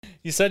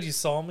You said you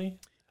saw me?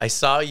 I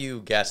saw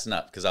you gassing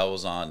up because I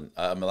was on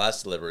my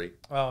last delivery.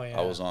 Oh, yeah.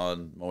 I was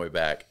on my way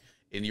back,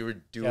 and you were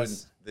doing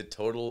Yes. the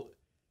total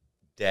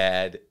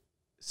dad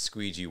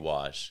squeegee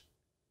wash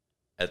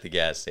at the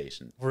gas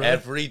station. Really?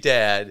 Every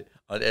dad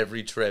on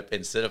every trip,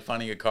 instead of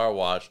finding a car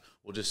wash,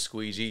 will just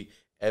squeegee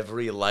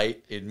every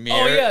light and mirror.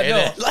 Oh, yeah,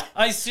 and no.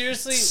 I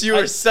seriously... You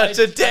were such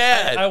a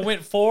dad. I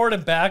went forward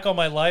and back on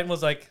my light and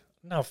was like,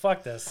 no,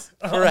 fuck this.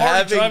 I'm For already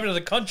having- driving to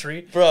the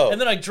country. Bro. And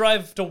then I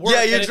drive to work.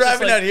 Yeah, you're and it's just,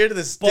 driving like, out here to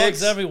the bugs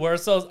sticks. everywhere.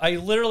 So I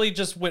literally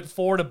just went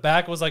forward and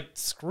back and was like,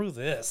 screw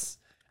this.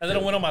 And then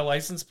I went on my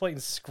license plate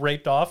and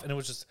scraped off, and it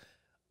was just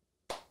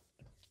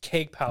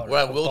cake powder. What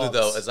I with will do,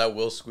 though, bumps. is I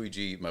will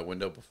squeegee my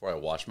window before I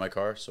wash my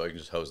car so I can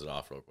just hose it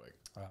off real quick.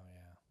 Oh,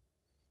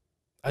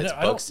 yeah. It's I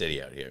bug don't-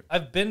 city out here.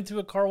 I've been to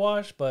a car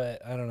wash,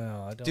 but I don't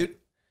know. I don't. Dude,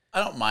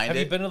 I don't mind have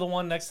it. you been to the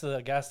one next to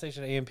the gas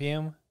station at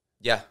AM/PM?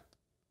 Yeah.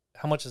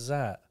 How much is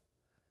that?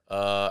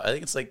 I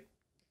think it's like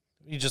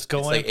You just go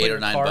it's in like and put $8 or your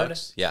 $9 card?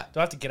 bucks. Yeah. Do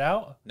I have to get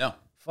out? No.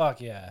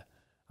 Fuck yeah.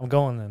 I'm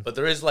going then. But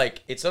there is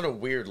like it's on a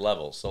weird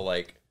level. So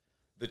like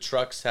the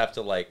trucks have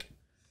to like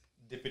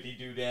dippity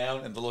do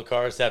down and the little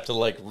cars have to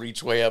like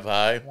reach way up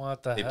high.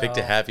 What the They hell? picked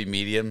a happy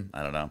medium.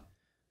 I don't know.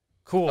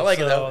 Cool. I like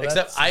it so though.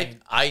 Except that's neat.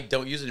 I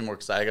don't use it anymore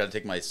because I got to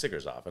take my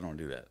stickers off. I don't want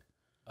to do that.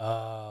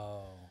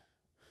 Oh.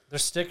 They're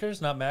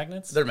stickers, not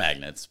magnets? They're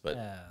magnets, but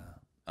Yeah.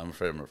 I'm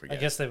afraid I'm gonna forget.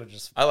 I guess they would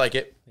just... I like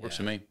it. Works Yeah.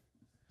 for me.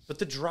 But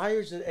the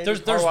dryers at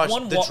There's the car wash,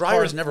 one the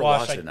dryers car never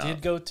wash wash I enough.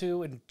 did go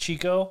to in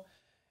Chico,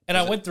 and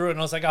I went through it and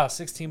I was like, oh,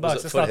 16 Was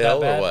bucks. it It's not that Foothill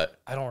or bad. what?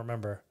 I don't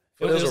remember.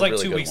 It Foothill's was a like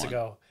really 2 good weeks one.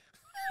 ago.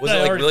 Was I it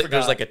like already really? There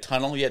was forgot. like a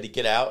tunnel you had to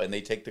get out and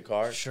they take the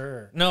car.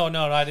 Sure. No,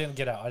 I didn't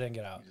get out.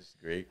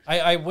 Great.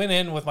 I went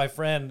in with my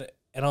friend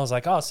and I was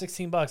like, oh,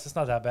 16 bucks. It's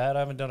not that bad. I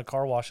haven't done a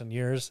car wash in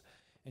years.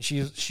 And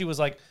she was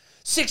like,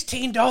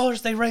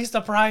 $16. They raised the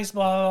price.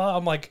 Blah, blah, blah.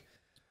 I'm like,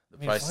 The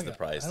price is the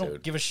price, I don't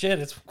dude. give a shit.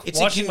 It's It's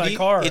a washing my conven-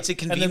 car. it's a And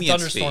then convenience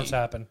thunderstorms fee.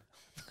 happen.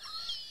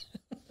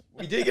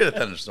 We did get a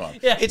thunderstorm.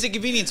 Yeah. It's a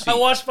convenience fee. I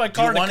washed my Do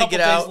car you and a wanna couple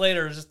get days out?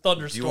 later, it's just Do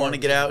thunderstorm. you want to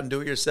get out and do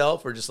it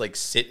yourself, or just like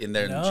sit in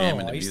there and jam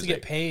into I used music? to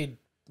get paid.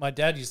 My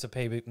dad used to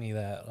pay me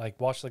that, like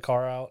wash the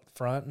car out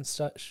front and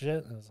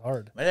shit. And it was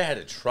hard. My dad had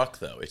a truck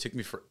though. It took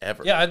me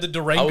forever. Yeah, I had the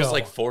Durango. I was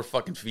like 4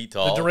 fucking feet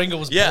tall. The Durango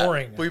was yeah,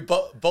 boring. We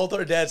both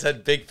our dads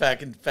had big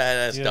fucking fat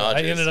ass Yeah,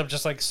 Dodges. I ended up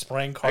just like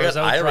spraying I cars.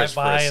 got I would Irish drive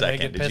by for a and they second.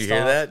 get Did pissed you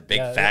hear off. that? Big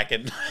Yeah,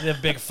 fucking. the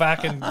big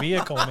fucking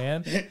vehicle,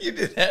 man. You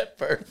did that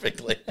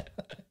perfectly.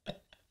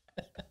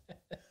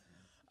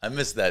 I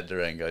miss that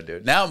Durango,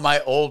 dude. Now my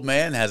old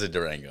man has a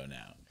Durango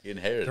now. He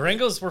inherited it.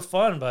 Durangos were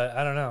fun, but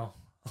I don't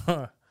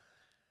know.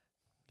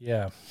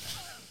 Yeah,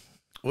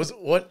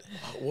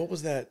 What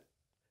was that?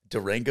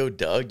 Durango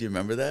Doug? Do you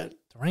remember that?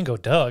 Durango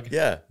Doug.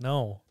 Yeah.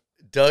 No,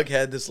 Doug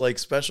had this like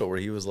special where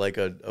he was like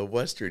a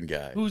Western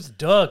guy. who's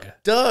Doug?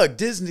 Doug,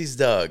 Disney's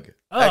Doug.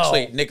 Oh,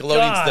 Actually, Nickelodeon's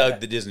God. Doug,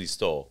 the Disney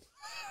stole.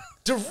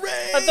 Durango.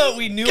 I thought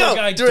we knew a guy Doug.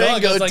 I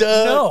Durango was like,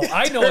 Doug. no,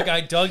 I know a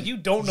guy Doug. You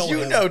don't know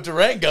You him. know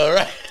Durango,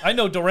 right? I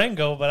know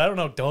Durango, but I don't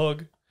know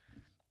Doug.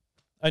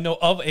 I know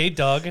of a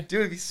Doug. Dude,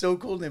 it'd be so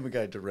cool to name a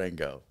guy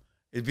Durango.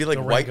 It'd be like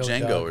White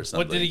Durango Django Doug. or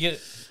something. What did he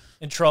get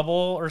in trouble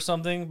or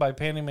something by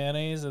Panty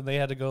Mayonnaise, and they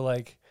had to go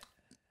like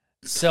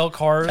sell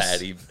cars?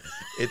 Patty.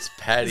 It's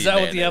Patty. Is that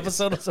what the mayonnaise.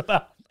 episode was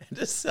about?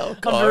 Just sell I'm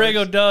cars.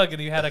 Durango Doug,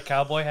 and he had a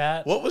cowboy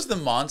hat. What was the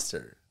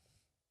monster?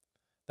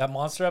 That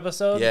monster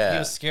episode, Yeah. he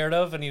was scared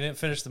of, and he didn't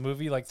finish the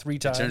movie like 3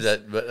 times. Turns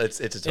out, but it's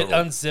a it total.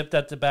 unzipped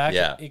at the back.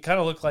 Yeah. It kind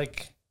of looked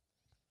like,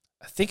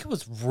 I think it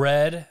was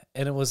red,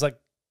 and it was like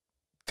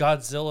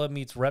Godzilla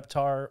meets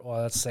Reptar.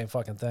 Well, that's the same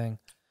fucking thing.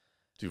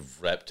 Dude,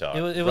 Reptar.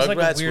 It was like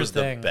a Rugrats weird was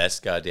thing. the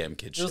best goddamn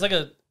kid show. It was like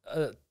a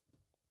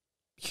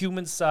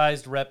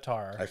human-sized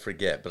Reptar. I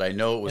forget, but I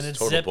know it was and it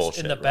total zipped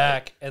bullshit. in the right?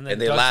 back, and then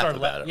And they Doug laugh started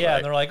about it, Yeah, right?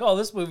 and they're like, "Oh,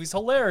 this movie's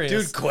hilarious,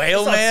 Dude, Quail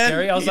It's not Man?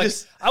 Scary. I was You like,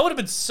 just- I would have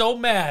been so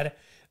mad.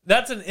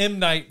 That's an M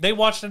Night. They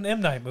watched an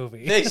M Night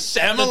movie. They The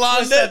Shyamalan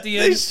twist it. at the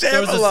end. They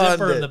There was a Shyamalan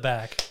zipper it. in the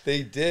back.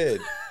 They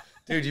did.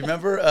 Dude, you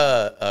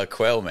remember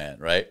Quail Man,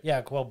 right?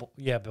 Yeah,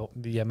 yeah,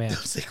 man. Don't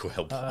say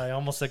Quail Boy. I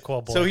almost said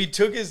Quail Boy. So he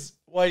took his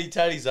whitey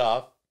tighties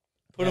off,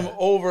 put them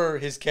over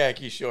his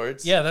khaki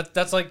shorts. yeah,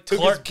 that's like Took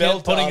Clark his Kent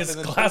belt putting off his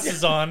and then-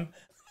 glasses on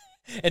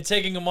and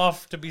taking them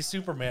off to be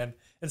Superman.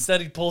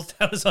 Instead, he pulls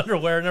down his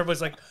underwear, and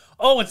everybody's like,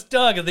 "Oh, it's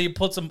Doug," and then he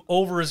puts them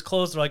over his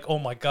clothes. They're like, "Oh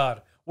my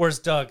God, where's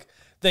Doug?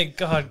 Thank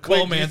God,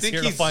 Quail Wait, do you Man's think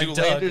here he to find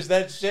Doug." Zoolanders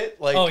that shit?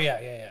 Like, Oh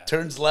yeah.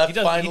 turns left He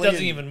doesn't. finally. He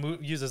doesn't and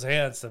even use his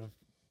hands to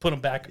put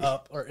them back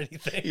up or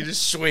anything. He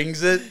just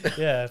swings it.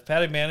 Yeah,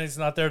 Patty Mayonnaise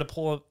not there to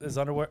pull his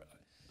underwear.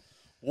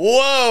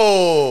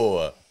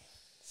 Whoa!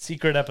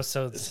 Secret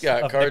episodes. It's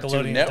got of Cartoon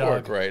Nickelodeon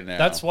Network Doug. right now.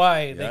 That's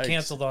why they Yikes.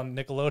 canceled on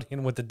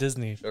Nickelodeon with the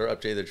Disney. Or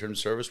update their term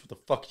service. What the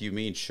fuck do you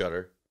mean,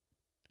 Shutter?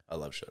 I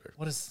love Shutter.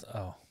 What is?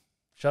 Oh,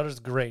 Shutter's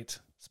great.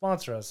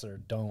 Sponsor us or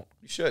don't.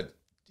 You should.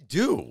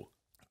 Do.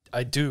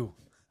 I do.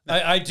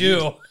 I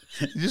do.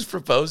 You just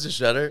propose to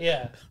Shutter?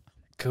 Yeah.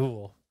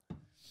 Cool.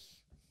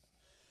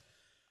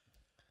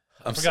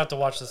 I forgot to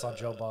watch this on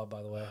Joe Bob,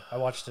 by the way. I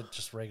watched it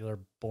just regular,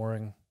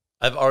 boring.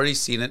 I've already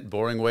seen it in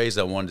boring ways.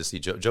 I wanted to see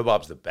Joe. Joe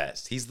Bob's the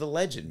best. He's the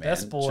legend, man.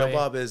 Best boy. Joe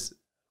Bob is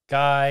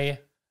Guy.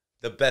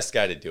 the best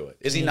guy to do it.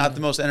 Is he not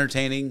the most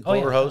entertaining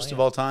horror host of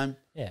all time?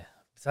 Yeah.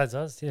 Besides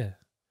us, yeah.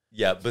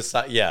 Yeah, it's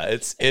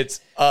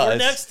us. We're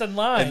next in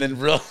line. And then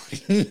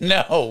really,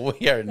 no,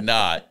 we are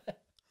not.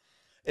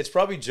 It's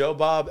probably Joe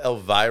Bob,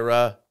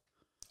 Elvira,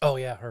 oh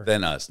yeah, her.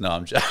 then us. No,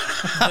 I'm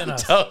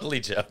totally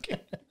joking.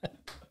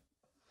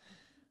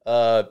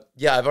 Yeah,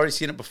 I've already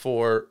seen it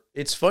before.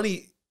 It's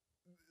funny.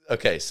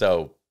 Okay,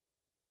 so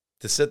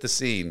to set the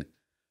scene,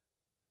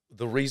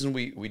 the reason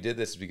we did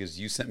this is because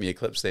you sent me a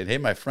clip saying, "Hey,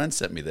 my friend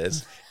sent me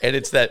this," and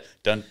it's that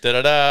dun da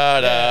da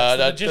da da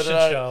da. Magician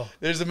show.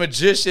 There's a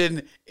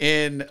magician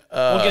in.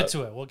 We'll get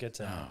to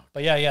it.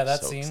 But yeah,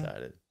 that scene.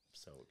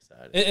 So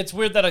excited. It's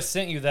weird that I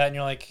sent you that, and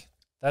you're like,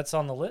 "That's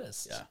on the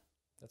list." Yeah,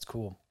 that's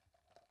cool.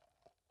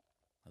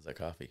 How's that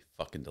coffee?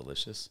 Fucking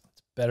delicious.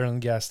 It's better than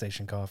gas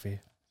station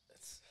coffee.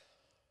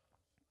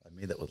 I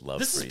made that with love.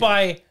 This is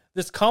by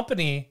this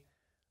company,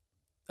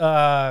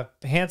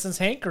 Hanson's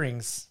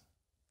Hankerings.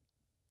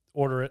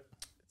 Order it.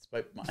 It's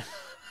by my.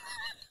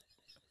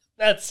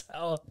 That's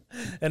how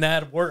an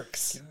ad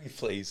works. Give me,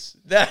 please.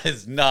 That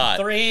is not.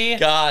 3,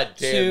 God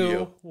damn 2,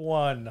 you.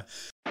 1.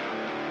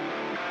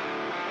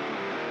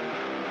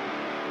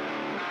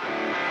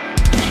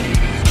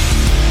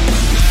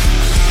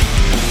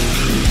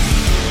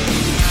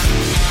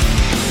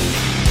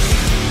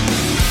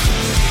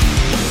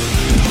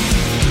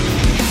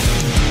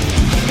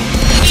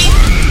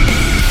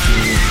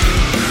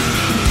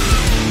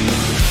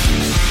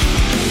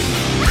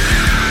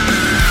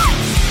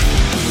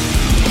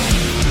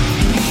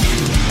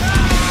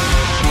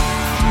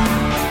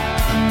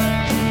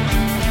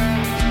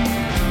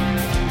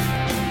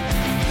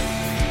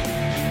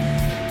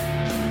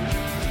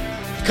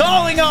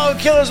 Calling all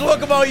killers,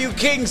 welcome all you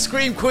kings,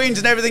 scream queens,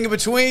 and everything in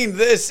between.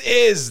 This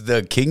is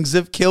the Kings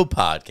of Kill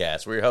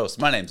podcast. We're your hosts.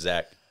 My name's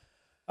Zach.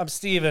 I'm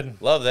Steven.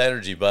 Love the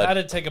energy, bud. I had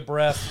to take a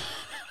breath.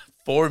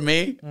 For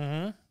me?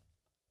 Mm-hmm.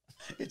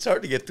 It's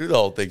hard to get through the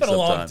whole thing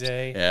sometimes. It's been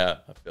a long day. Yeah,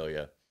 I feel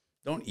you.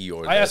 Don't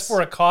Eeyore I asked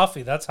for a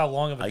coffee. That's how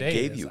long of a day I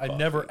gave it is. you I coffee.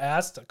 never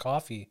asked a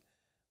coffee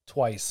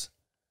twice.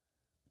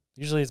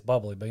 Usually it's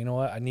bubbly, but you know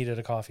what? I needed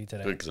a coffee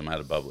today. Because I'm out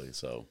of bubbly,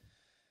 so.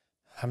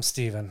 I'm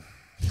Steven.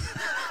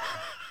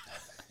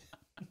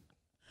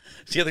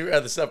 See, we are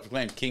the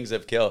self-proclaimed Kings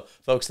of Kill.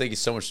 Folks, thank you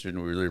so much,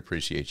 Steven. We really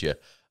appreciate you.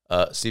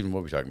 Steven,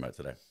 what are we talking about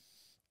today?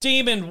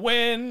 Demon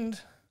Wind.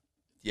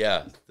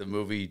 Yeah, the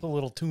movie. Put a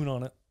little tune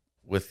on it.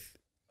 With,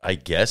 I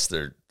guess,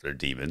 they're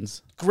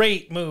demons.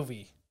 Great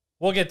movie.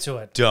 We'll get to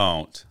it.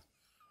 Don't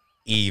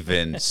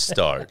even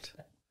start.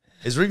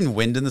 Is there even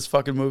wind in this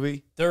fucking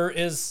movie? There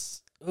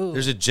is. Ooh.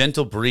 There's a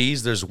gentle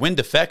breeze. There's wind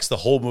effects the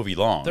whole movie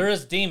long. There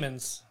is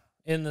demons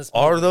in this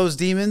movie. Are those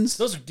demons?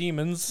 Those are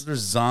demons. There's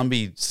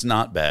zombie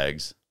snot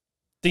bags.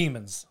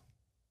 Demons.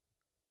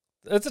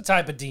 It's a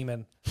type of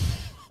demon.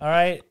 All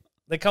right?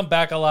 They come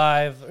back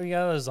alive.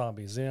 Yeah, they're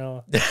zombies, you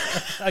know.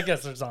 I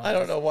guess they're zombies. I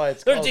don't know why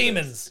it's They're called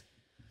demons.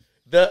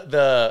 this.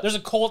 There's a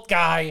cult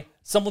guy.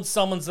 Someone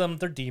summons them.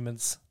 They're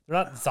demons. They're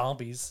not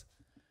zombies.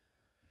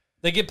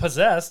 They get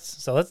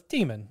possessed, so that's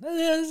demon.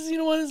 You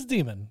know what? It's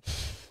demon.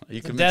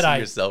 You can convincing Deadeye,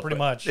 yourself pretty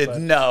right? much.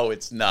 No,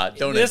 it's not.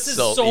 Don't this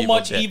insult is so Evil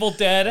much Dead. Evil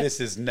Dead. This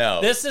is no.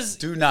 This is.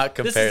 Do not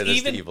compare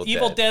this to Evil Dead.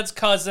 Evil Dead's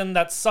cousin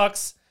that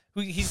sucks.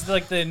 He's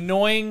like the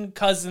annoying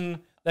cousin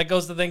that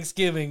goes to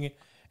Thanksgiving,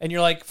 and you're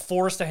like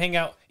forced to hang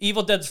out.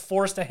 Evil Dead's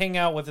forced to hang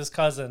out with his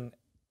cousin,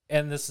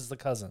 and this is the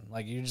cousin.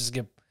 Like you just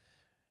get.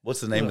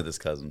 What's the name of this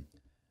cousin?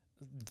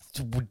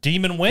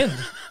 Demon Wind.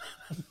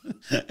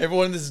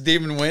 Everyone in this is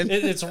Demon Wind?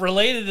 It's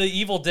related to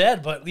Evil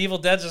Dead, but Evil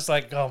Dead's just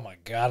like, oh my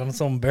God, I'm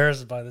so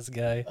embarrassed by this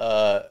guy.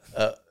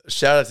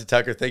 Shout out to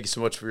Tucker. Thank you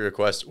so much for your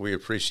request. We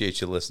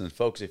appreciate you listening.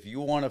 Folks, if you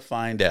want to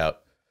find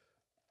out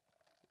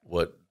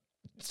what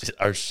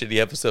our shitty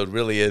episode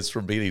really is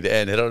from beginning to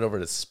end, head on over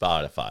to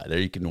Spotify. There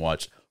you can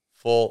watch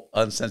full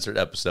uncensored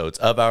episodes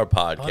of our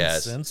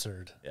podcast.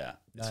 Uncensored. Yeah.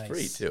 It's Nice.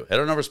 free too. Head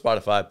on over to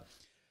Spotify.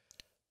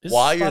 Is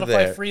While Spotify you're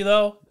there, free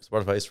though?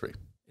 Spotify is free.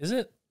 Is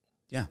it?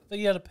 Yeah. But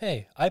you got to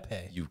pay. I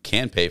pay. You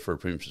can pay for a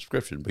premium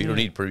subscription, but you don't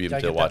need premium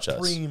Gotta to get watch that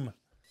us. Preem.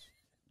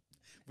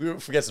 We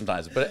forget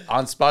sometimes, but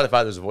on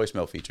Spotify, there's a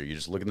voicemail feature. You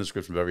just look in the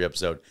description of every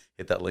episode,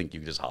 hit that link, you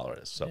can just holler at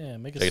us. So Yeah,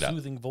 make check a it out.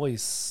 soothing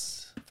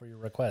voice for your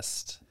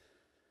request.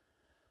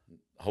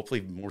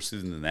 Hopefully more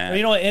soothing than that. Or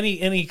you know what?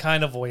 Any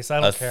kind of voice. I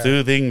don't care.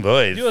 Soothing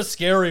voice. Do a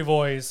scary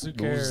voice. Who Ooh,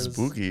 cares?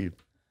 spooky.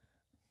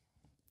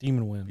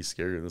 Demon Be Wind.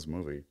 scary in this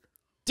movie.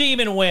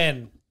 Demon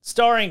Wind.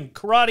 Starring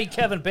Karate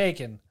Kevin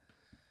Bacon.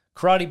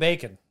 Karate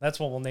Bacon. That's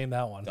what we'll name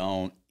that one.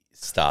 Don't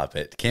stop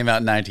it. Came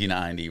out in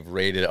 1990,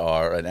 rated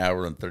R, an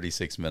hour and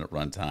 36-minute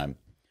runtime.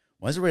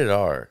 Why is it rated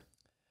R?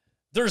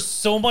 There's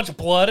so much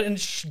blood and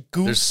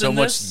goose There's so in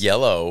much this.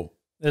 yellow.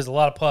 There's a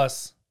lot of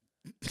pus.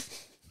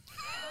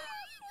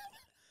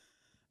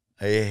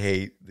 I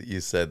hate that you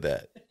said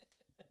that.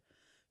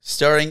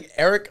 Starring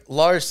Eric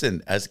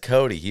Larson as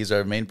Cody. He's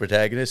our main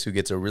protagonist who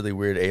gets a really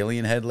weird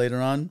alien head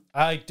later on.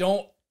 I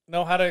don't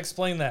know how to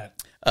explain that.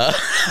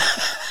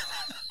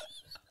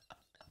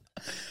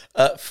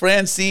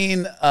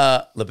 Francine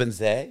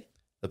Lebensoir.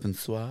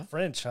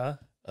 French, huh?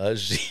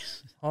 She,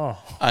 Oh,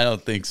 I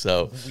don't think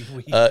so.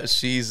 Oui.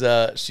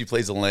 She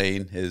plays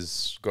Elaine,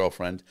 his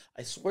girlfriend.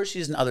 I swear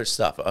she's in other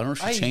stuff. I don't know if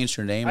she changed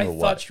her name I or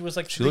what. thought she was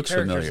like She three looks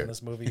characters familiar in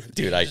this movie.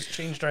 Dude, She just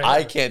changed her I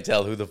hair. can't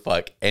tell who the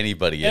fuck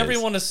anybody is.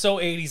 Everyone is so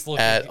 80s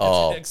looking. At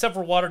all. Except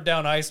for Watered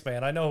Down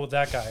Iceman. I know what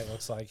that guy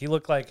looks like. He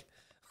looked like,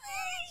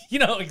 you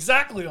know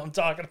exactly what I'm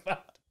talking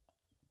about.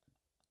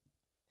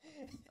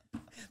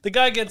 The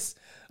guy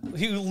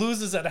he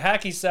loses at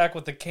hacky sack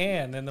with the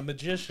can and the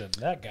magician.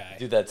 That guy.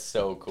 Dude, that's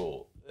so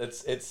cool.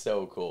 It's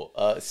so cool.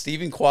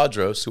 Steven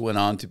Quadros, who went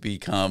on to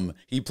become,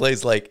 he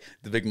plays like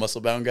the big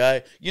muscle bound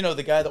guy. You know,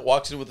 the guy that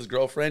walks in with his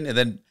girlfriend and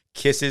then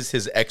kisses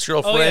his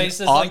ex-girlfriend Oh yeah, he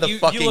says on like, the you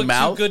fucking look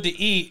mouth. too good to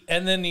eat,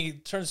 and then he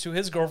turns to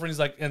his girlfriend. He's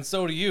like, and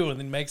so do you, and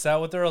then makes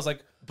out with her. I was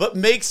like, But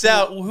makes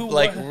out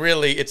like what?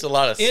 really, it's a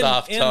lot of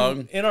soft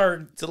tongue. in our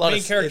It's a lot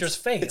main of character's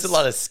face. It's a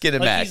lot of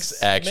Skinamax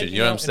he's action. making You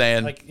know what I'm out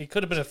saying? Like it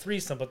could have been a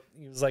threesome, but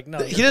he was like, no.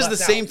 He you're does the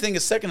blacked same out. thing a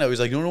second ago. He's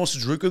like, "No one wants to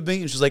drink with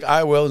me," and she's like,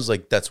 "I will." And he's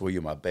like, "That's where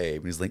you're my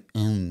babe." And he's like,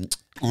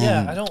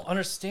 Yeah, I don't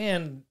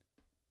understand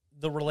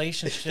the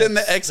relationship. Then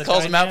the ex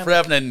calls him out for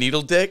having a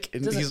needle dick,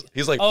 and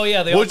he's like, oh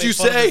yeah, they what'd all you make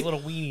fun of say?" his little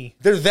weenie.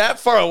 They're that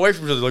far away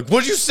from each other. Like,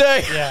 what'd you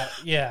say?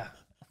 Yeah.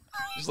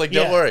 She's like,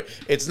 don't Yeah. worry,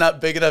 it's not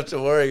big enough to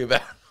worry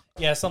about.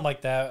 Yeah, something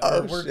like that.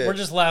 Oh, we're shit. we're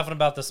just laughing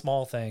about the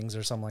small things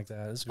or something like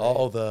that. It's great.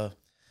 All the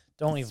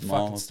Don't even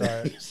small fucking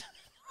start. things.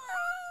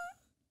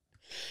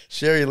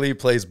 Sherry Lee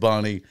plays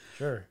Bonnie.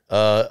 Sure.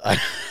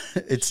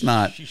 It's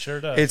not. She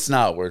sure does. It's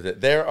not worth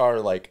it. There are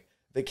like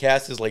the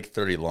cast is like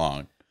 30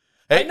 long.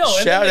 Hey, I know. And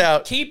shout then they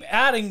out. keep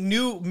adding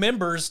new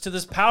members to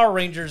this Power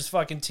Rangers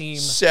fucking team.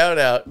 Shout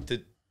out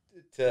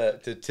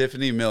to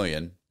Tiffany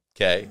Million,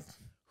 okay,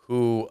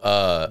 who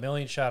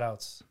Million shout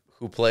outs.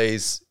 who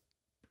plays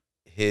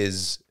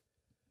his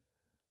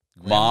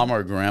mom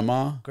or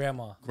grandma,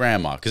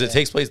 because it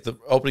takes place. The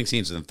opening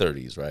scenes in the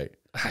 30s, right?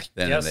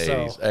 Then Guess in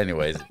the so. 80s.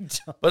 Anyways,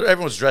 but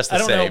everyone's dressed the I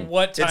don't same. know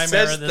what time it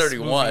says era this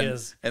 31, movie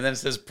is. and then it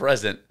says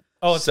present.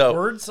 Oh, it's So-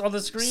 words on the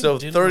screen? So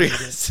Didn't 30. read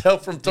it. So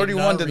from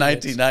 31 to not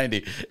read it.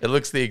 1990, it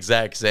looks the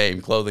exact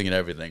same, clothing and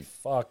everything.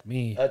 Fuck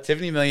me.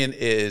 Tiffany Million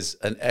is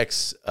an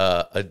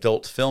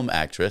ex-adult film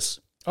actress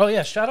Oh,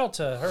 yeah. Shout out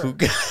to her.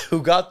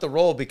 who got the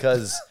role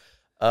because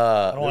there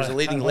was a I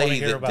leading don't wanna lady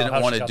hear that about didn't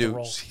how want she to got the do.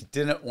 role. She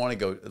didn't want to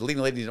go. The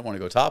leading lady didn't want to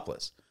go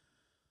topless,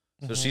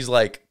 so Mm-hmm. she's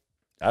like,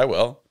 "I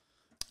will."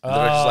 And the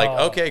director's like,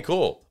 Oh. "Okay,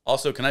 cool.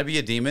 Also, can I be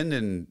a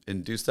demon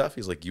and do stuff?"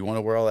 He's like, "You want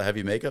to wear all that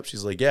heavy makeup?"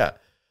 She's like, "Yeah."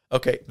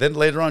 Okay. Then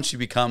later on, she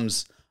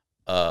becomes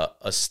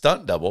a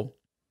stunt double,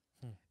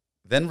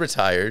 then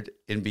retired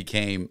and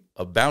became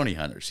a bounty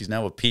hunter. She's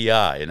now a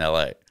PI in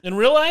LA. In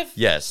real life?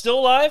 Yes. Still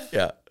alive?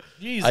 Yeah.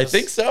 Jesus. I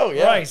think so.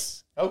 Yeah.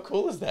 Christ. How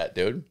cool is that,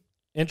 dude?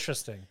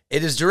 Interesting.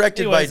 It is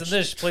directed Anyways, by. in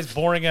this, she plays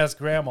boring ass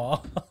grandma.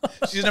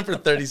 She's in it for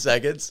 30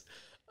 seconds.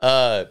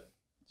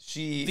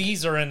 She.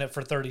 These are in it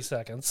for 30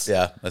 seconds.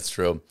 Yeah, that's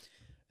true.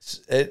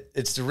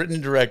 It's written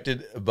and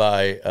directed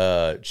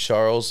by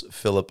Charles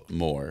Philip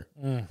Moore,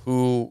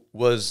 who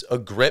was a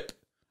grip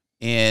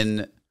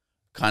in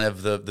kind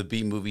of the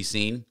B movie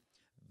scene.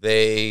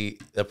 The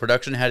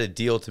production had a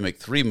deal to make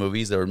 3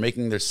 movies. They were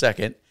making their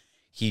second.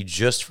 He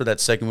just for that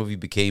second movie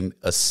became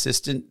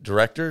assistant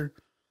director,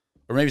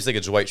 or maybe it's like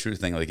a Dwight Schrute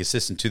thing, like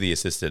assistant to the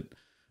assistant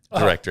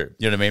director.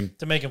 You know what I mean?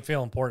 To make him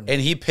feel important. And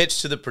he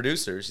pitched to the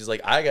producers. He's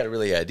like, I got a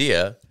really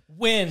idea.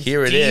 Win.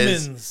 Here it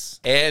is. Demons.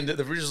 And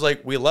the producer's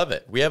like, we love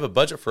it. We have a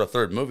budget for a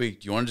 3rd movie. Do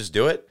you want to just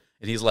do it?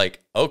 And he's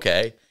like,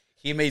 okay.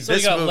 He made So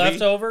this you got movie.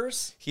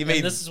 leftovers. He made-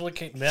 And this is what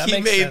came. That he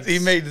makes made sense. he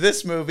made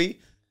this movie.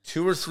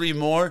 2 or 3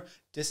 more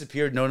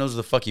disappeared. No one knows where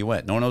the fuck he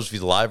went. No one knows if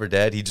he's alive or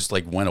dead. He just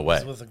like went away.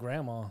 He's with a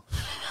grandma.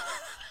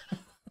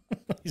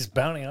 He's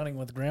bounty hunting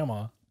with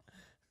grandma.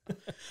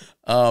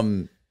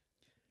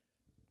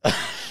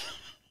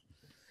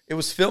 It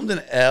was filmed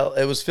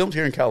It was filmed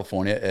here in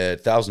California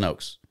at Thousand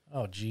Oaks.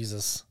 Oh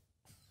Jesus!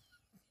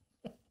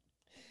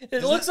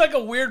 It looks like a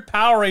weird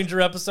Power Ranger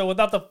episode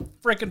without the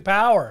freaking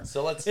power.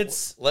 So let's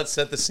It's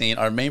set the scene.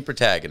 Our main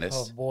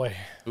protagonist, oh boy.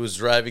 who was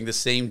driving the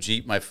same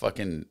Jeep my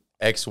fucking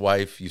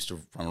ex-wife used to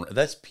run around.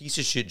 That's piece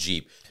of shit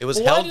Jeep. It was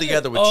Why held did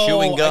together it- with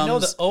chewing gums I know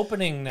the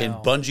opening now. and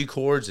bungee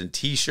cords and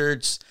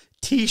t-shirts.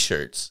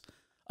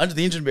 Under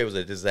the engine bay was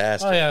a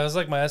disaster. Oh yeah, it was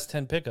like my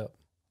S10 pickup.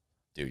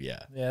 Dude, yeah.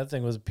 Yeah, that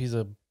thing was a piece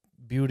of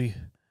beauty.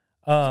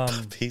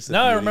 Piece of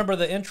Now I beauty. remember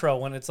the intro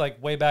when it's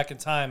like way back in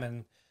time,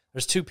 and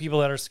there's 2 people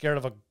that are scared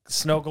of a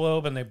snow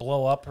globe and they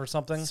blow up or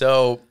something.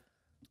 So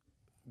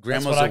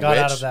grandma's what I a got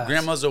out witch. of that.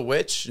 Grandma's a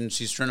witch and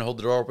she's trying to hold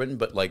the door open,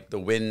 but like the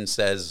wind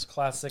says,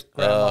 Classic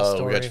grandma we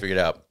story. got to figure it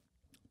out.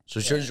 So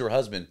she turns to her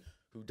husband,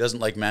 who doesn't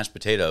like mashed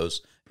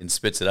potatoes, and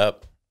spits it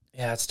up.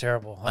 Yeah, it's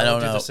terrible. I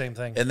don't do know. the same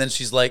thing. And then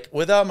she's like,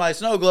 without my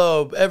snow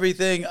globe,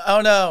 everything,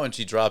 oh no. And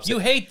she drops You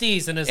it. hate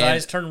these, and his And-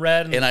 eyes turn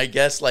red. And I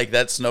guess like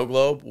that snow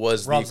globe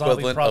was Rob the Zombie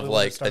equivalent probably of would've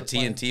like a started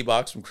playing. TNT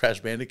box from Crash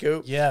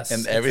Bandicoot. yes,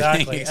 And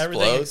everything exactly. explodes.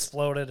 Everything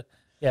exploded.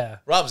 Yeah,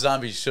 Rob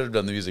Zombie should have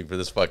done the music for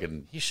this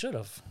fucking. he should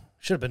have.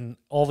 Should have been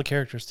all the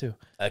characters too.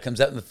 It comes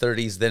out in the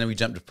 30s. Then we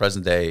jump to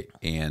present day,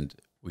 and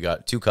we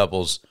got two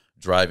couples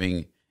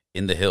driving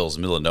in the hills,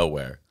 middle of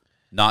nowhere,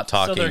 not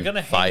talking, So they're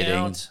gonna fighting. hang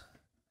out,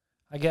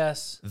 I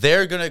guess.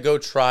 They're going to go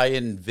try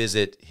and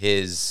visit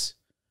his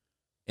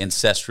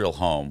ancestral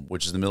home,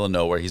 which is in the middle of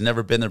nowhere. He's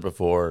never been there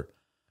before.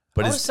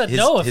 But I would've said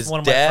no if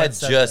one of my friends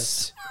said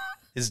this.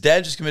 his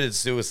dad just committed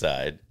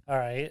suicide. All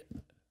right.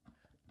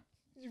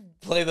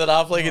 Play that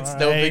off like it's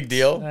no big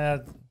deal.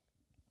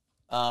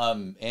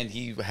 And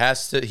he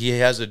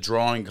has a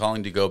drawing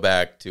calling to go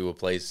back to a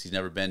place he's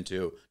never been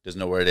to, doesn't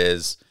know where it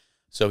is.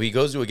 So he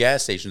goes to a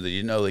gas station that he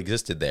didn't know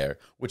existed there,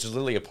 which is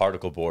literally a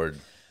particle board.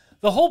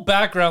 The whole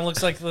background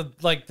looks like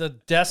the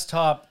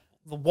desktop,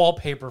 the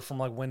wallpaper from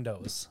like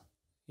Windows.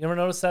 You ever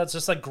notice that? It's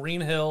just like green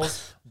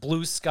hills,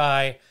 blue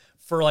sky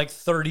for like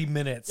 30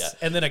 minutes,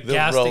 and then a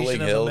gas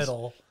station in the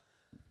middle.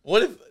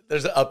 What if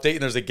there's an update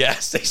and there's a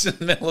gas station in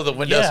the middle of the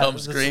Windows home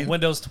screen?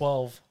 Windows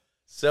 12.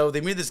 So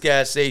they meet this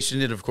gas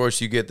station, and of course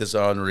you get this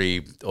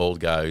ornery old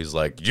guy who's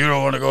like, "You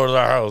don't want to go to the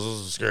house. This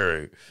is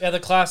scary." Yeah, the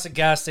classic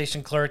gas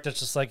station clerk that's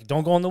just like,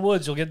 "Don't go in the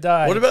woods, you'll get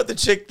died." What about the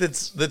chick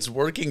that's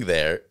working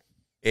there,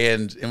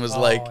 and was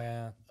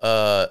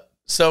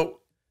so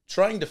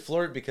trying to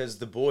flirt because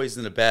the boy's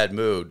in a bad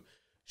mood.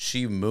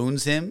 She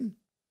moons him.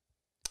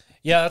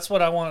 Yeah, that's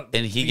what I want.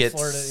 And he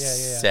gets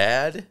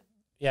sad.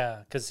 Yeah,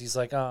 because he's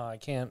like, "Oh, I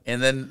can't." And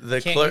then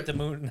the can't clerk, get the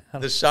moon.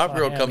 the shop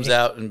girl comes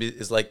out and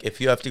is like, "If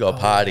you have to go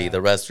potty,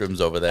 the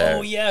restroom's over there."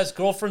 Oh yeah, his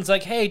girlfriend's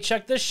like, "Hey,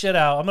 check this shit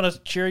out. I'm gonna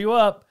cheer you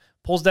up."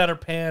 Pulls down her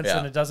pants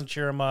and it doesn't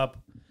cheer him up.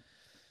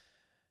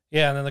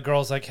 Yeah, and then the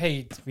girl's like,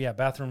 "Hey, yeah,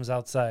 bathroom's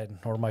outside,"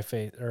 or my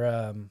face,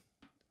 or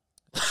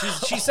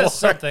she says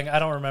something I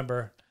don't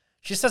remember.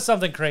 She says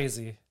something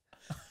crazy.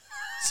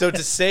 So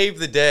to save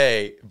the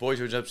day,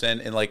 Boyzone jumps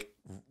in and like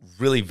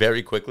really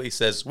very quickly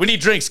says, "We need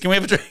drinks. Can we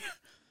have a drink?"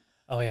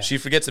 Oh yeah. She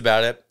forgets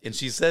about it, and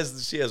she says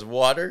that she has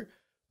water,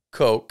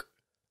 Coke,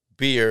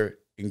 beer,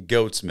 and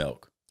goat's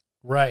milk.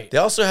 Right. They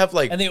also have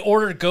like, and they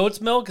ordered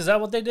goat's milk. Is that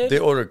what they did? They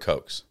ordered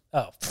Cokes.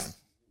 Oh,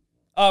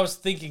 I was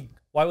thinking,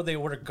 why would they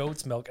order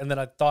goat's milk? And then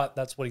I thought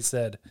that's what he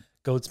said,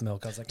 goat's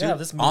milk. I was like, dude, yeah,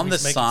 this movie's on the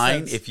making sign.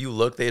 sense. If you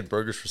look, they had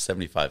burgers for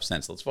 75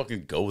 cents. Let's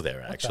fucking go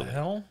there. Actually, what the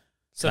hell?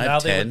 So Can I now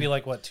have they 10? would be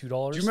like what, $2?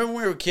 Do you remember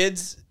when we were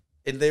kids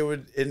and they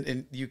would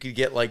and you could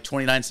get like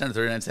 29-cent or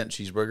 39-cent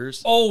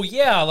cheeseburgers? Oh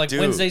yeah, like Dude.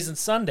 Wednesdays and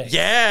Sundays.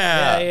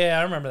 Yeah, yeah,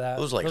 I remember that.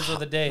 Those were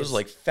the days. Those were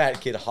like fat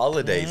kid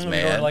holidays, We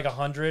man. order like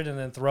 100 and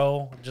then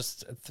throw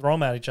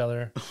them at each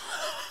other.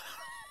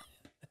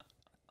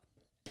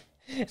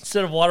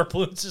 Instead of water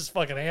balloons, just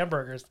fucking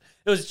hamburgers.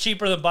 It was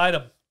cheaper than buying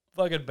a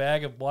fucking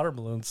bag of water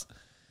balloons.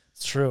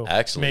 It's true.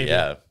 Actually, Maybe.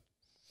 yeah.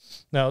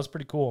 No, it was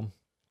pretty cool.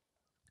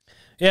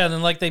 Yeah, and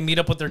then like they meet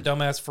up with their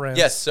dumbass friends.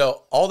 Yes,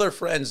 so all their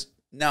friends,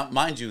 now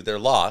mind you, they're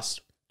lost,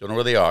 don't know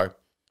where they are,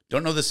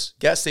 don't know who this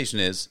gas station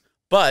is,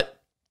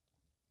 but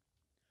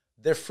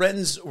their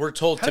friends were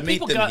told How to did meet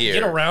people them here.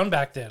 get around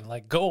back then?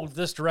 Like go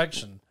this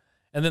direction,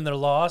 and then they're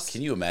lost.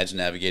 Can you imagine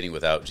navigating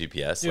without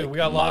GPS? Dude, like, we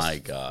got lost. My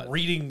God.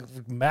 Reading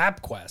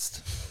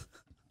MapQuest.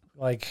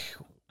 Like,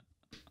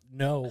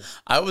 no.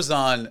 I was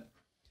on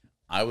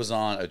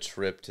a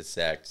trip to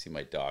SAC to see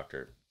my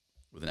doctor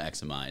with an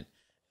ex of mine,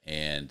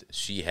 and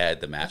she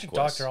had the What's your MapQuest.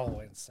 doctor all the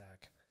way in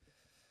Sac?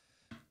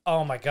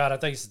 Oh my God, I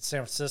thought you said San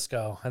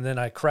Francisco, and then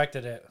I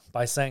corrected it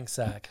by saying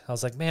Sac. I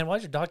was like, man, why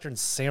is your doctor in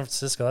San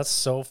Francisco? That's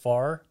so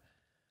far.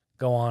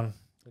 Go on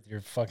with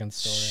your fucking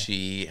story.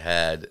 She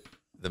had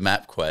the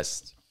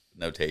MapQuest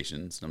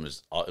notations, and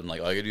I'm like,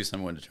 oh, I gotta do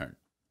something when to turn.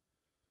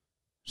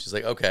 She's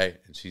like, okay,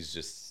 and she's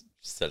just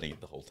studying it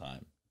the whole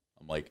time.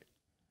 I'm like,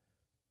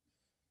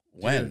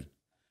 when? Dude.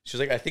 She's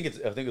like, I think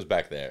it was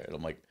back there, and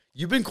I'm like,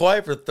 you've been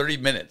quiet for 30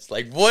 minutes.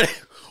 Like,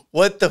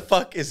 what the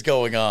fuck is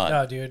going on?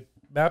 No, dude,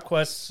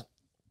 MapQuest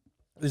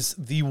is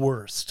the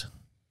worst.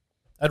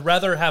 I'd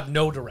rather have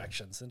no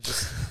directions and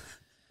just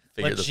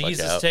let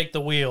Jesus take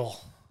the wheel.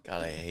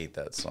 God, I hate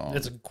that song.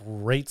 It's a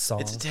great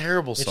song. It's a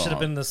terrible song. It should have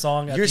been the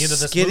song at You're the end of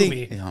this skidding.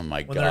 movie. Oh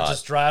my when God. they're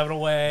just driving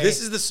away.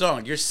 This is the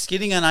song. You're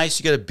skidding on ice.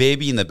 You got a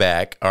baby in the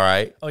back. All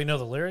right. Oh, you know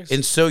the lyrics?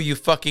 And so you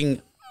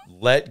fucking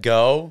let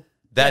go.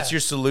 That's Yeah. your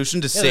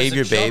solution to Yeah, save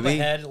your there's a jump baby.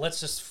 ahead. Let's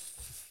just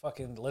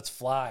let's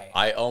fly.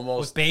 I With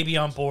almost baby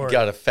on board.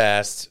 got a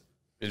fast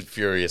and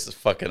furious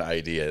fucking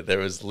idea. There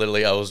was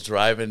literally, I was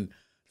driving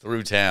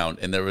through town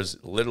and there was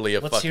literally a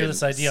Let's fucking hear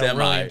this idea. semi, I'm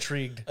really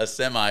intrigued. a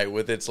semi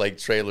with its like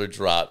trailer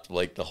dropped,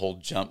 like the whole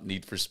jump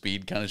Need for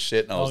Speed kind of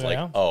shit. And I was like,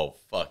 yeah? oh,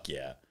 fuck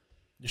yeah.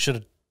 You should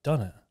have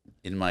done it.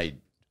 In my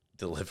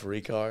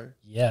delivery car.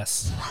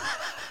 Yes.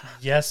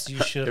 Yes, you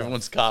should have.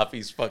 Everyone's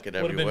coffee's fucking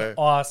Would have everywhere.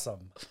 been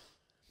awesome.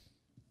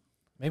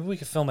 Maybe we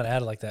could film an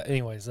ad like that.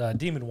 Anyways,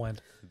 Demon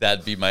Wind.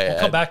 That'd be my We'll ad.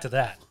 come back to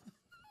that.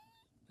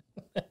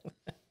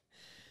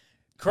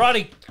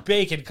 Karate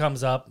Bacon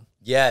comes up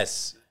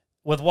Yes.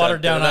 with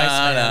watered down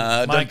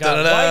Iceman. My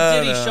God, why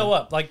did he show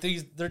up? Like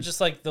they're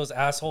just like those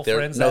asshole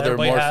friends that they're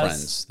everybody more has.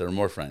 friends. They're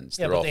more friends.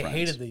 Yeah, they're but all they friends.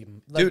 hated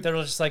them. Like Dude. they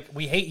were just like,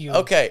 we hate you.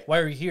 Okay. Why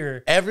are you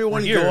here?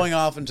 Everyone We're here. going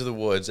off into the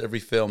woods. Every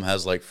film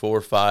has like 4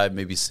 or 5,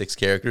 maybe 6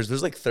 characters.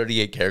 There's like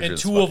 38 characters. And in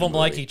this 2 of them fucking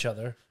like movie. each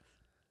other.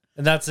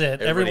 And that's it.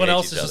 Everybody Everyone hates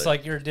else each is just other.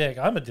 like, you're a dick.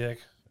 I'm a dick.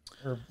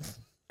 Or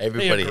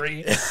Everybody. They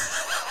agree.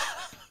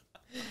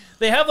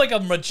 They have like a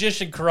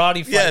magician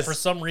karate fight for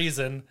some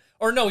reason.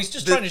 Or no, he's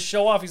just trying to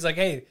show off. He's like,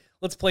 hey,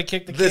 let's play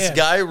kick the can. This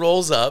guy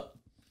rolls up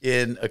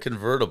in a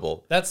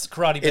convertible. That's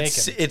Karate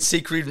Bacon. It's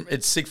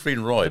Siegfried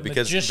and Roy,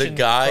 because the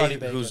guy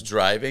who's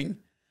driving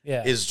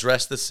is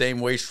dressed the same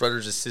way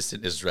Shredder's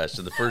assistant is dressed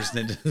in the first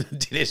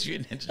Teenage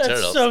Mutant Ninja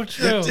Turtles. That's so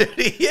true.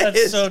 Dude,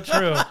 That's so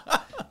true.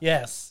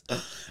 Yes.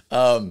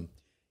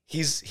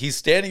 He's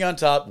standing on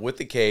top with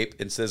the cape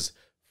and says,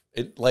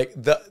 like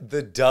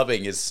the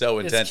dubbing is so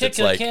intense. It's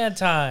kick the can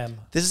time.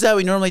 This is how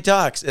he normally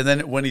talks. And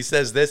then when he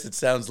says this, it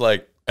sounds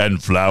like,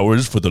 and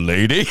flowers for the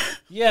lady.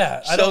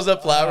 Yeah. Shows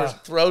up flowers,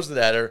 throws it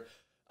at her.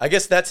 I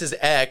guess that's his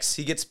ex.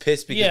 He gets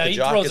pissed because the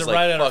jock is like,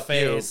 right at her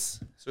face.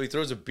 You. So he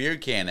throws a beer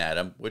can at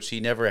him, which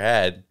he never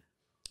had.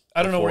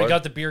 I don't know where he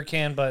got the beer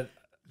can, but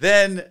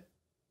then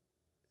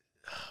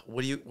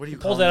what do you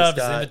call that out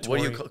this of his guy? inventory.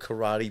 What do you call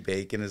Karate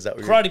Bacon? Is that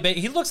what Karate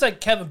Bacon? He looks like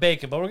Kevin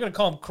Bacon, but we're gonna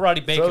call him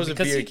Karate Bacon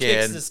because he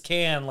kicks this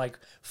can like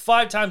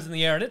 5 times in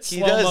the air, and it's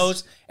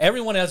slow-mos.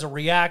 Everyone has a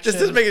reaction. This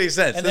doesn't make any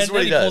sense. And this is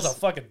what he does. He pulls a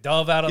fucking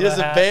dove out of the hat.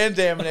 He does a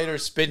Van Daminator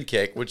spin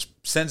kick, which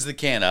sends the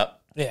can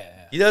up. Yeah.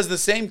 He does the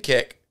same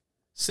kick,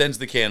 sends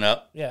the can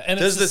up. Yeah, and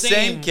does it's the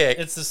same kick.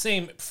 It's the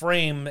same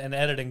frame and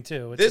editing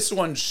too. This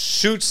one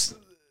shoots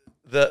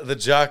the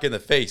jock in the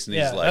face, and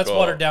he's like, that's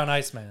watered down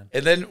Iceman.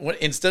 And then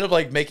instead of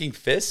like making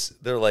fists,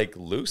 they're like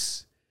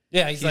loose.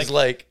 Yeah, he's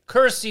like,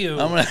 curse you,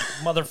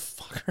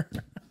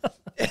 motherfucker.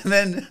 And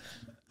then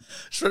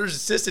Shredder's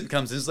assistant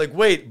comes in. He's like,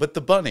 wait, but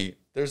the bunny.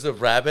 There's a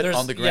rabbit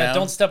on the ground. Yeah,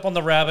 don't step on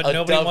the rabbit.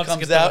 Nobody wants to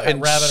get out and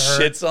rabbit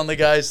hurt. Shits on the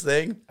guy's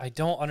thing. I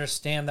don't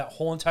understand that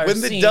whole entire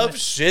scene. When the dove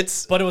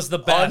shits, but it was the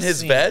best on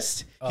his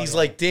vest. He's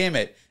like, damn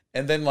it.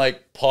 And then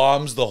like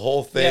palms the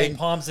whole thing. Yeah, he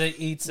palms it,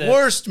 eats it.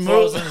 Worst move.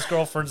 Throws in his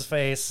girlfriend's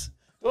face.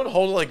 Don't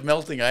hold it like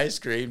melting ice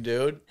cream,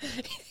 dude.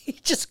 He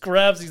just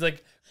grabs. He's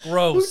like,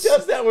 gross. Who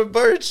does that with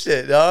bird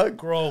shit, dog?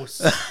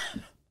 Gross.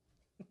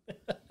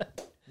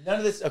 None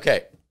of this.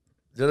 Okay.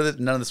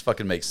 None of this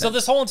fucking makes sense. So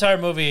this whole entire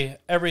movie,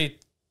 every,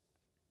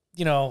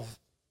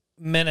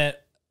 minute,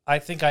 I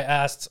think I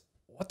asked,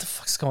 what the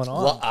fuck's going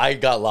on? Well, I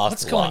got lost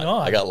What's going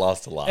on? I got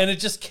lost a lot. And it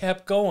just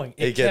kept going.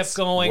 It kept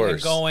going worse.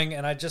 and going.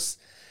 And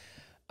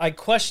I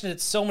questioned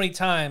it so many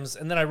times,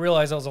 and then I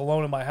realized I was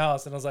alone in my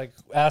house, and I was like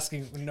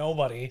asking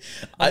nobody.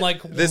 I'm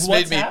like,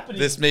 what's happening?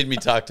 This made me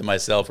talk to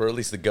myself, or at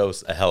least the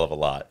ghost, a hell of a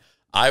lot.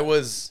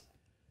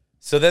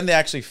 So then they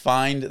actually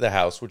find the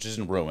house, which is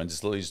in ruins.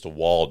 It's literally just a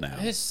wall now.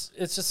 It's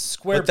just a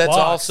square box. But that's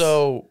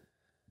also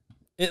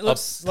it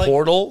looks a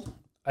portal. Like,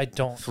 I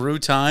don't. Through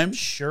time?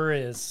 Sure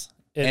is.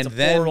 It's and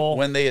then portal.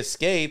 When they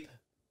escape,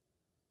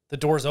 the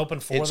door's open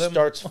for them. It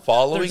starts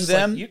following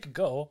them. Like, you could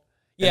go.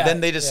 Yeah, and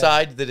then they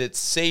decide that it's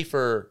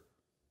safer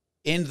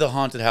in the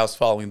haunted house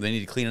following them. They need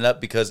to clean it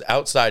up because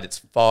outside it's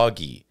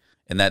foggy,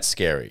 and that's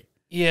scary.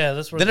 Yeah,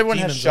 that's where then everyone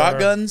has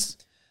shotguns.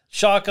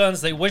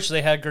 Shotguns. They wish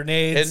they had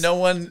grenades. And no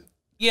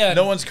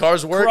one's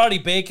cars work.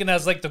 Karate Bacon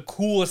has like the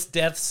coolest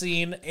death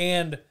scene,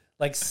 and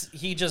like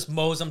he just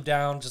mows them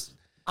down.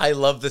 I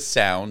love the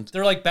sound.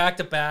 They're like back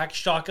to back,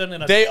 shotgun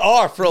and they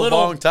are for a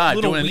long time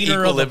doing an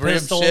equilibrium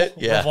pistol, shit.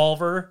 Yeah,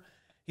 revolver.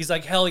 He's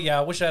like, hell yeah,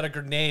 I wish I had a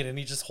grenade, and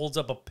he just holds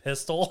up a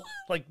pistol.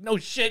 Like, no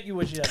shit, you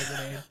wish you had a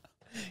grenade.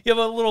 You have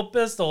a little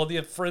pistol, and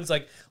the friend's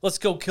like, let's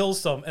go kill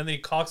some, and then he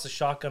cocks a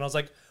shotgun. I was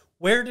like,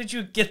 where did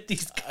you get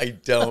these guns? I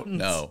don't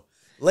know.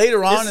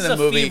 Later on in the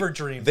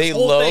movie, they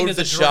load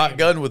the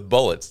shotgun with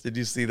bullets. Did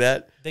you see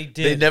that? They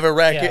did. They never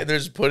rack it. They're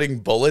just putting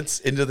bullets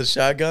into the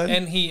shotgun.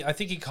 And I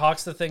think he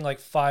cocks the thing like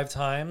 5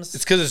 times.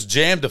 It's because it's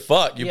jammed to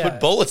fuck. You put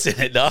bullets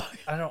in it, dog.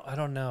 I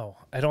don't know.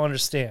 I don't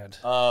understand.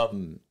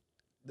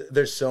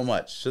 There's so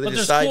much. So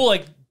there's cool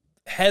like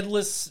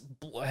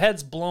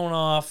heads blown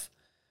off.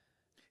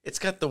 It's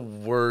got the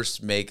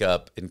worst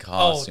makeup and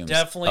costumes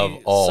definitely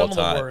of all some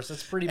time. Of the worst.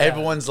 It's pretty bad.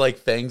 Everyone's like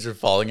fangs are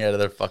falling out of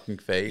their fucking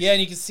face. Yeah,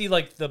 and you can see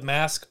like the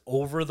mask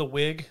over the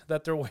wig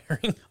that they're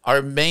wearing.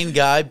 Our main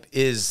guy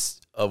is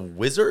a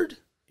wizard.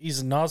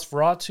 He's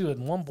Nosferatu at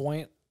one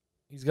point.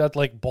 He's got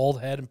like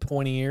bald head and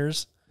pointy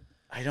ears.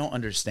 I don't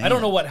understand. I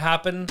don't know what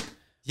happened.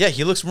 Yeah,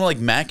 he looks more like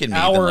Mac and me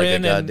than like a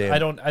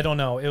goddamn. I don't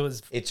know.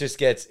 It just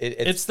gets.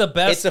 It's the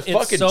best. It's a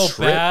fucking so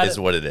trip, bad, is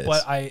what it is.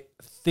 But I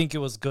think it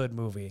was a good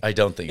movie. I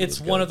don't think it's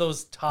one of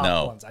those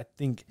top ones. I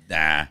think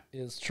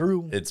it's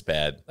true. It's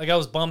bad. Like I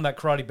was bummed that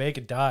Karate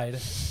Bacon died,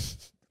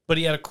 but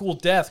he had a cool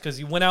death because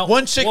he went out.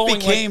 One chick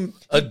became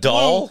a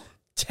doll.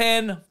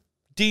 10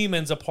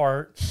 demons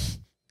apart.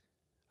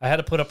 I had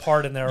to put a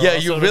part in there. Yeah,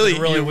 you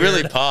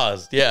really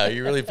paused. Yeah,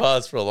 you really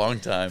paused for a long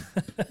time.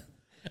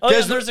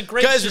 Guys, there's a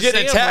great guys are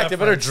getting attacked. Reference. I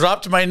better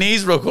drop to my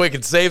knees real quick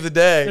and save the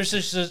day. There's a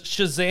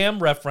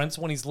Shazam reference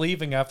when he's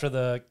leaving after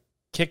the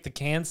kick the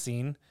can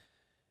scene.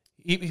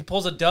 He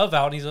pulls a dove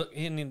out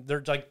and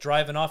they're like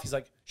driving off. He's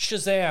like,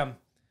 Shazam.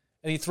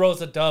 And he throws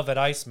a dove at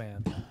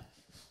Iceman. And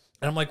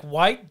I'm like,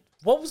 why?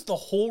 What was the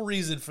whole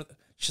reason for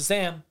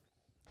Shazam?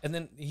 And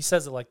then he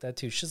says it like that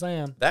too.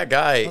 Shazam. That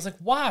guy. I was like,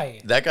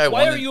 why? That guy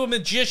Why wanted- are you a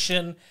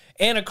magician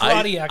and a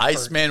karate expert?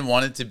 Iceman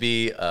wanted to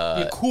be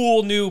a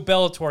cool new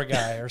Bellator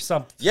guy or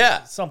something.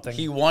 yeah, something.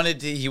 He wanted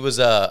to. He was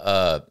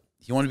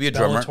he wanted to be a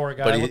drummer, Bellator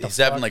guy? but What the he's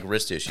having fuck? like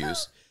wrist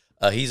issues.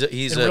 He's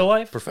In a real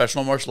life?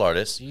 professional martial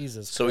artist.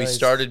 Jesus So he Christ.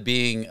 started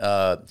being he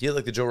had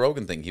like the Joe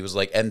Rogan thing. He was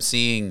like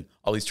emceeing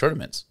all these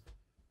tournaments.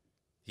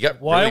 He got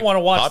Well, I really want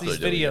to watch popular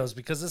these doing it. videos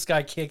because this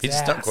guy kicks He's a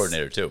ass. stunt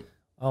coordinator too.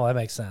 Oh, that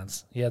makes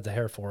sense. He had the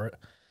hair for it.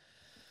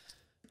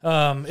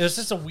 It was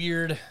just a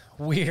weird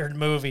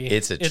movie.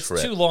 It's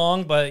trip. too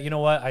long, but you know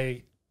what?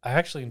 I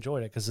actually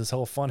enjoyed it because it's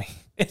so funny.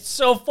 It's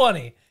so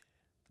funny.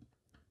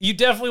 You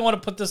definitely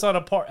want to put this on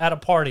at a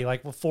party,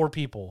 like with 4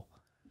 people.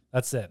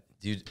 That's it.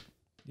 Dude,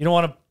 You don't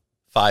want to.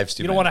 5's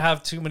too You don't many. want to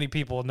have too many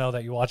people know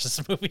that you watch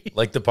this movie.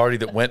 Like the party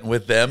that went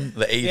with them,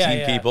 the 18 Yeah,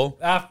 yeah. people.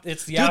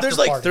 It's the Dude, after there's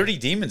like party. 30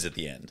 demons at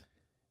the end.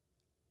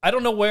 I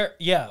don't know where.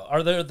 Yeah,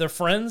 are there their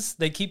friends?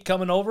 They keep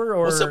coming over,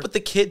 or What's up with the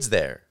kids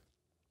there?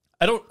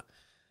 I don't.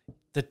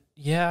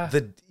 Yeah.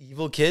 The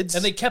evil kids?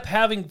 And they kept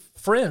having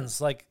friends.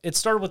 Like it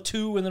started with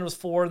 2, and then it was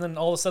 4, and then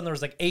all of a sudden there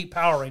was like 8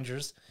 Power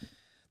Rangers.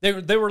 They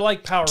were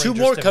like Power Rangers.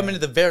 2 more to coming me.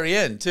 at the very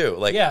end too.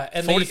 Like Yeah,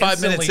 and 45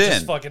 they minutes instantly in.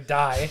 just fucking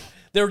die.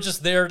 They were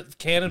just there,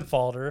 cannon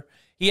fodder.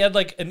 He had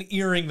like an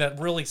earring that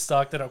really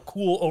sucked and a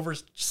cool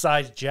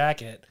oversized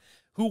jacket.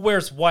 Who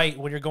wears white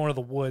when you're going to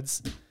the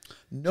woods?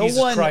 No Jesus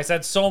one Christ, I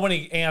had so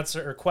many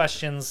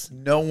questions.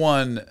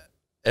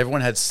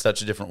 Everyone had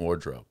such a different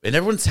wardrobe. And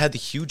everyone's had the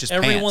hugest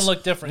Everyone pants.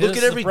 looked different. Look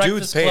This at is the every Breakfast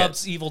dude's Club's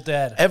pants. Evil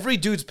Dead. Every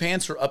dude's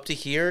pants are up to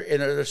here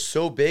and they're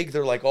so big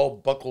they're like all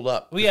buckled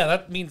up. Well, yeah,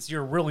 that means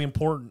you're really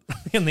important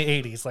in the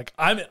 80s. Like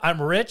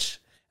I'm rich,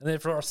 and then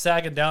if you're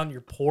sagging down,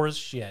 you're poor as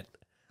shit.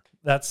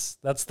 That's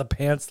the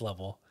pants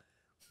level.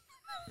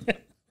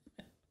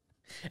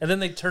 And then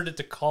they turned it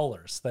to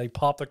collars. They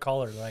popped the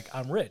collar like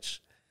I'm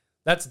rich.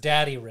 That's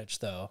daddy rich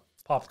though.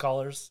 Pop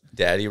collars.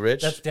 Daddy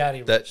rich? That's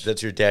daddy rich.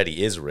 That's your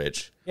daddy is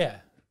rich. Yeah,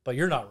 but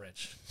you're not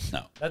rich.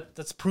 No.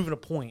 That's proving a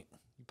point.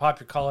 You pop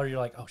your collar, you're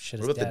like, oh shit.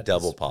 What his about the dad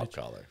double is pop rich.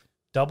 collar?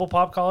 Double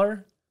pop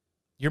collar?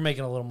 You're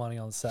making a little money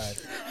on the side.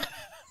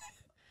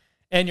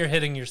 And you're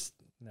hitting your...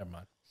 Never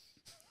mind.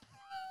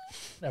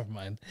 Never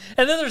mind.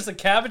 And then there's the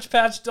Cabbage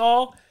Patch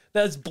doll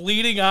that's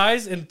bleeding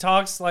eyes and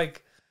talks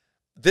like...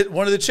 That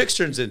one of the chicks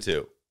turns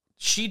into.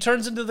 She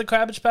turns into the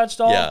Cabbage Patch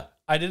doll? Yeah.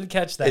 I didn't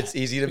catch that. It's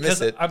easy to miss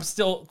because it. I'm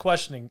still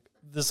questioning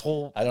this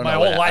whole... I don't my know.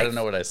 whole life. I don't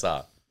know what I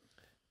saw.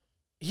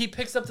 He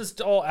picks up this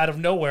doll out of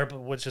nowhere, but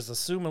which is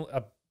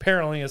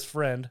apparently his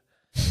friend.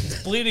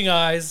 It's bleeding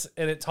eyes,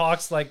 and it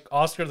talks like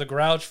Oscar the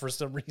Grouch for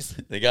some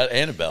reason. They got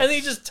Annabelle. And then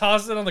he just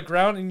tosses it on the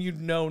ground, and you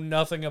know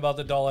nothing about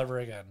the doll ever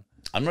again.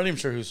 I'm not even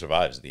sure who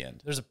survives at the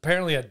end. There's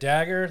apparently a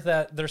dagger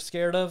that they're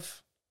scared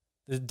of.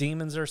 The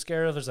demons are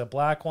scared of. There's a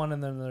black one,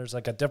 and then there's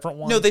like a different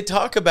one. No, they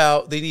talk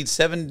about they need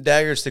 7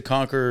 daggers to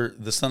conquer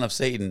the son of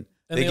Satan.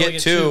 And They they only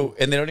get get 2, 2.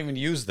 and they don't even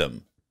use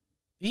them.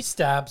 He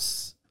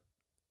stabs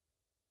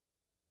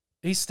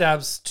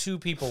 2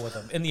 people with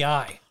him in the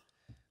eye.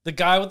 The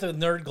guy with the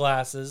nerd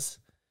glasses,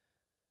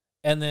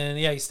 and then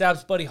he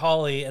stabs Buddy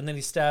Holly, and then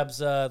he stabs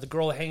the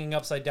girl hanging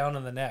upside down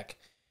in the neck.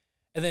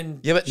 And then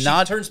Yeah, but she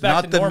not turns back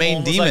not to the normal main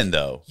and was demon like,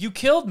 though. You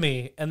killed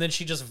me, and then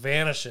she just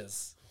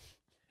vanishes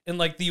in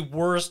like the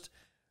worst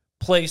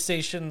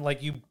PlayStation.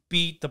 Like you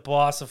beat the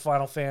boss of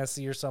Final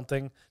Fantasy or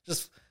something,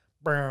 just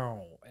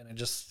and it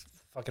just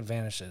fucking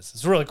vanishes.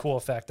 It's a really cool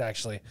effect,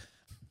 actually.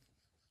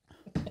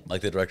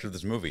 Like the director of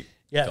this movie.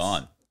 Yes.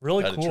 Gone.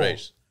 Really Without a cool.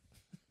 trace.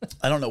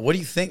 I don't know. What do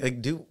you think?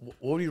 Like, dude,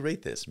 what do you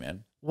rate this,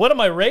 man? What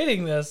am I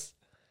rating this?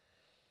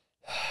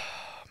 Oh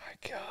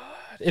my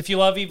god! If you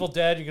love Evil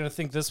Dead, you're gonna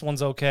think this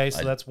one's okay.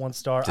 So that's 1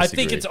 star. I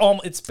think disagree.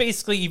 it's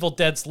basically Evil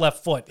Dead's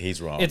left foot.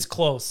 He's wrong. It's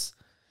close.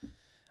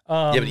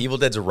 Yeah, but Evil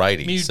Dead's a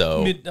writing,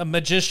 so A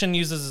magician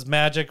uses his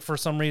magic for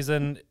some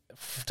reason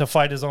to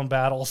fight his own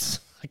battles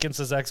against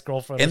his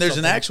ex-girlfriend. and or there's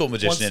an something. actual 1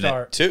 magician in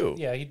star. it too.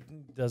 Yeah, he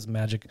does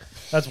magic.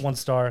 That's 1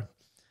 star.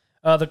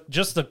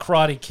 Just the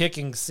karate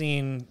kicking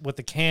scene with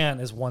the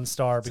can is 1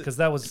 star because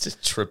that was It's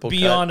just triple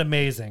beyond cut.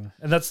 amazing,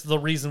 and that's the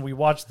reason we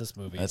watched this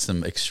movie. That's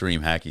some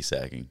extreme hacky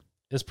sacking.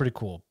 It's pretty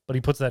cool, but he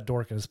puts that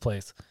dork in his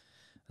place.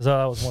 So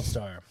that was 1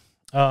 star.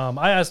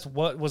 I asked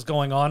what was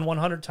going on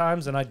 100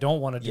 times, and I don't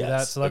want to do Yes,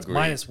 that, so that's agreed.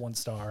 minus 1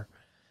 star.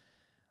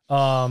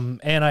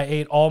 And I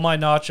ate all my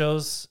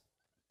nachos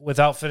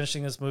without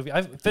finishing this movie.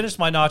 I finished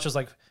my nachos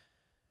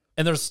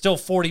and there's still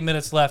 40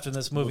 minutes left in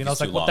this movie, and I was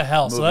like, "What the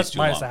hell?" So that's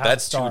minus a half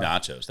That's star. 2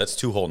 nachos. That's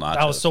 2 whole nachos.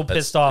 I was so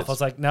pissed off. I was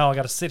like, "Now I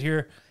got to sit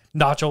here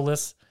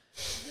nacho-less."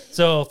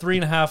 So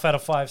 3.5 out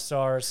of 5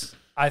 stars.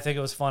 I think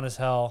it was fun as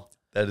hell.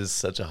 that is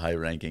such a high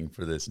ranking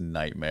for this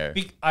nightmare.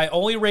 I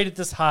only rated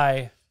this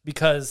high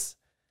because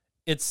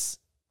it's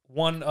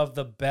one of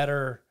the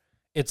better.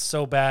 It's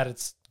so bad,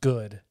 it's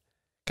good.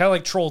 Kind of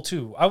like Troll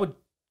 2. I would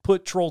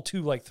put Troll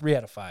 2 like 3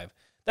 out of 5.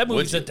 That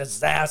movie's a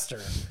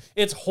disaster.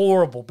 It's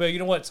horrible, but you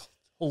know what? It's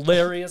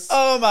hilarious.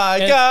 Oh my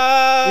And-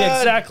 god! Yeah,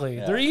 exactly.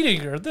 Yeah. They're eating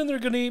her. Then they're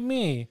going to eat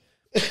me.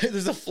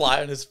 There's a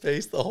fly on his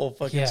face the whole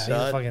fucking Yeah, he's a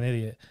shot. fucking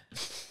idiot.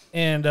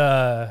 And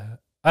I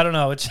don't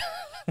know. It's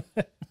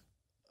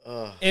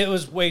It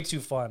was way too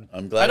fun.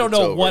 I'm glad I don't it's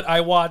know over. what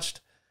I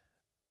watched,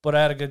 but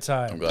I had a good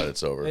time. I'm glad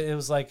it's over. It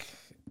was like,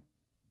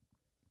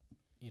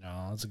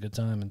 it's a good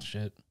time and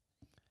shit.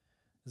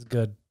 It's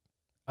good.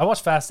 I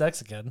watched Fast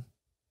X again.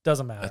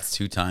 Doesn't matter. That's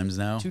 2 times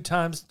now. 2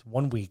 times,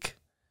 1 week.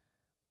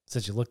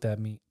 Since you looked at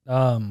me.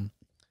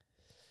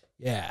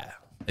 Yeah.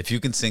 If you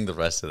can sing the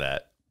rest of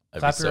that, I'd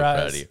Clap be so your proud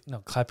eyes. of you. No,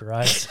 clap your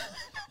eyes.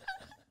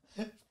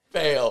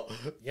 Fail.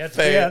 Yet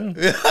Fail.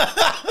 again.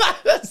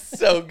 That's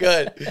so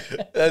good.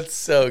 That's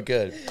so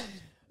good.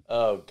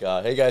 Oh,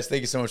 God. Hey, guys,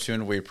 thank you so much for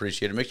tuning in. We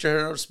appreciate it. Make sure to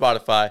head over to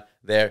Spotify.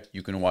 There,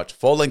 you can watch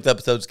full-length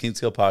episodes of King's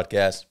Kill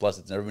Podcast. Plus,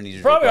 it's never been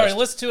easier. Probably already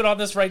listened to it on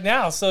this right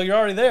now, so you're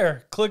already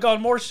there. Click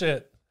on more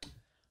shit.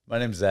 My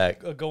name's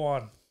Zach. Go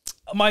on.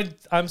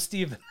 I'm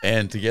Steven.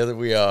 And together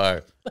we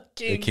are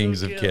the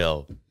Kings of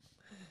Kill.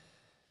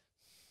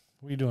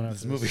 What are you doing after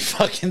This movie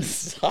fucking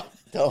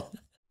sucked. Don't.